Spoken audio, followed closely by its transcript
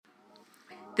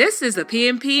This is the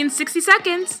PMP in 60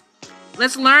 seconds.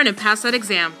 Let's learn and pass that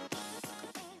exam.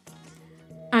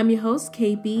 I'm your host,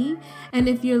 KB, and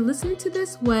if you're listening to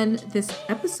this when this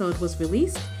episode was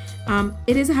released,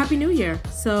 it is a Happy New Year.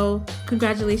 So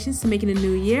congratulations to making a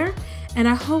new year, and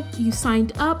I hope you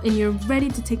signed up and you're ready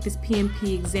to take this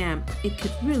PMP exam. It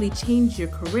could really change your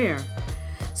career.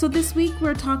 So this week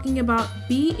we're talking about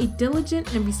be a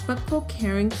diligent and respectful,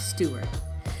 caring steward.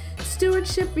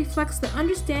 Stewardship reflects the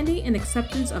understanding and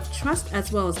acceptance of trust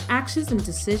as well as actions and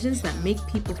decisions that make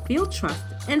people feel trust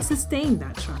and sustain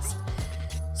that trust.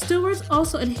 Stewards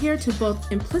also adhere to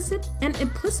both implicit and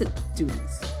implicit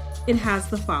duties. It has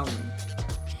the following.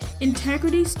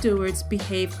 Integrity stewards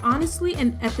behave honestly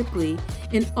and ethically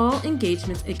in all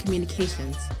engagements and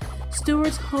communications.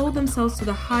 Stewards hold themselves to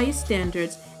the highest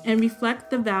standards and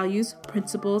reflect the values,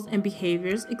 principles, and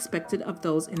behaviors expected of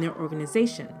those in their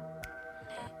organization.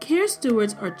 Care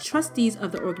stewards are trustees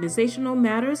of the organizational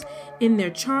matters in their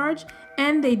charge,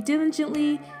 and they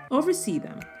diligently oversee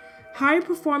them. Higher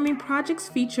performing projects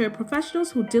feature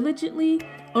professionals who diligently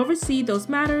oversee those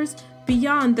matters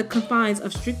beyond the confines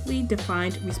of strictly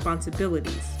defined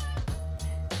responsibilities.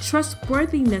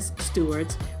 Trustworthiness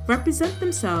stewards represent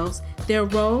themselves, their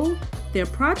role, their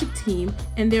project team,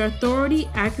 and their authority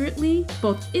accurately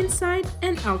both inside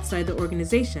and outside the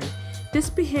organization. This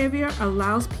behavior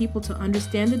allows people to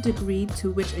understand the degree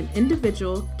to which an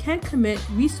individual can commit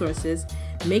resources,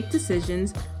 make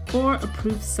decisions, or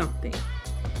approve something.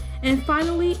 And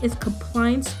finally is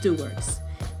compliance stewards.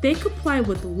 They comply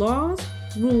with laws,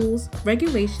 rules,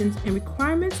 regulations, and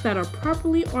requirements that are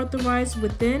properly authorized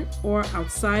within or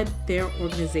outside their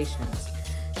organizations.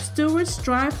 Stewards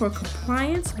strive for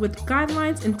compliance with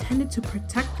guidelines intended to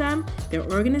protect them, their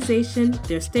organization,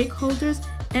 their stakeholders,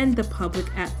 and the public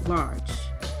at large.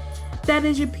 That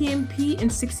is your PMP in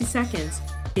 60 seconds.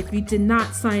 If you did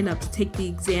not sign up to take the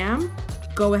exam,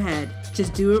 go ahead.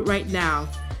 Just do it right now.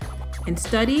 And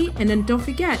study, and then don't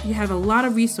forget, you have a lot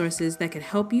of resources that can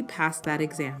help you pass that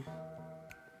exam.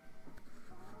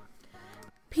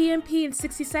 PMP in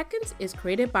 60 seconds is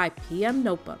created by PM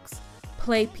Notebooks.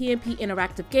 Play PMP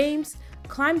interactive games,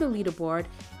 climb the leaderboard,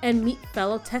 and meet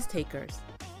fellow test takers.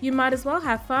 You might as well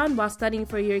have fun while studying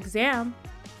for your exam.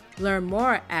 Learn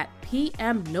more at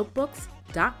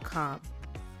pmnotebooks.com.